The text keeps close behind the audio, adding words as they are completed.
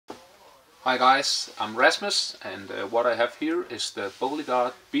Hi guys, I'm Rasmus, and what I have here is the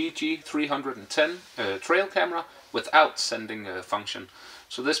Bolyguard BG310 trail camera without sending function.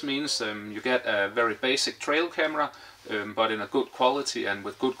 So this means you get a very basic trail camera, but in a good quality and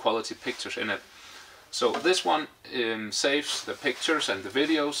with good quality pictures in it. So this one saves the pictures and the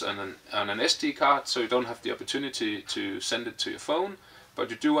videos on an SD card, so you don't have the opportunity to send it to your phone,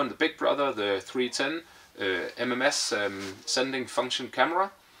 but you do on the Big Brother, the 310 MMS sending function camera.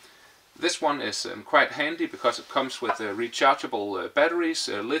 This one is quite handy because it comes with rechargeable batteries,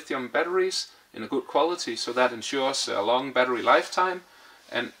 lithium batteries in a good quality, so that ensures a long battery lifetime.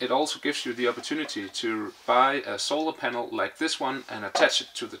 And it also gives you the opportunity to buy a solar panel like this one and attach it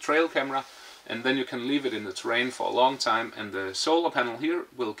to the trail camera, and then you can leave it in the terrain for a long time, and the solar panel here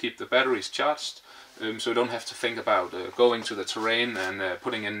will keep the batteries charged, so you don't have to think about going to the terrain and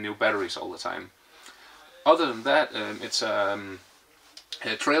putting in new batteries all the time. Other than that, it's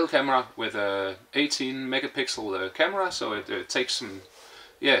a trail camera with a 18 megapixel camera, so it takes some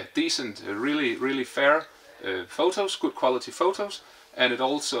decent, really fair photos, good quality photos, and it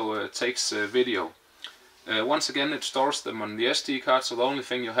also takes video. Once again, it stores them on the SD card, so the only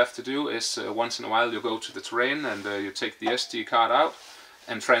thing you have to do is once in a while you go to the terrain and you take the SD card out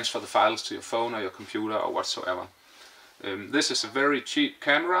and transfer the files to your phone or your computer or whatsoever. This is a very cheap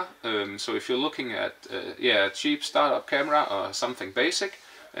camera, so if you're looking at a cheap startup camera or something basic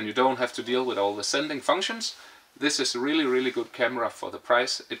and you don't have to deal with all the sending functions, this is a really good camera for the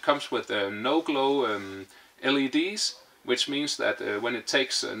price. It comes with no glow LEDs, which means that when it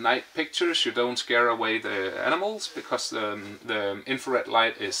takes night pictures you don't scare away the animals, because the infrared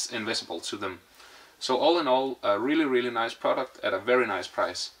light is invisible to them. So all in all, a really nice product at a very nice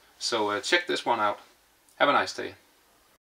price. So check this one out. Have a nice day.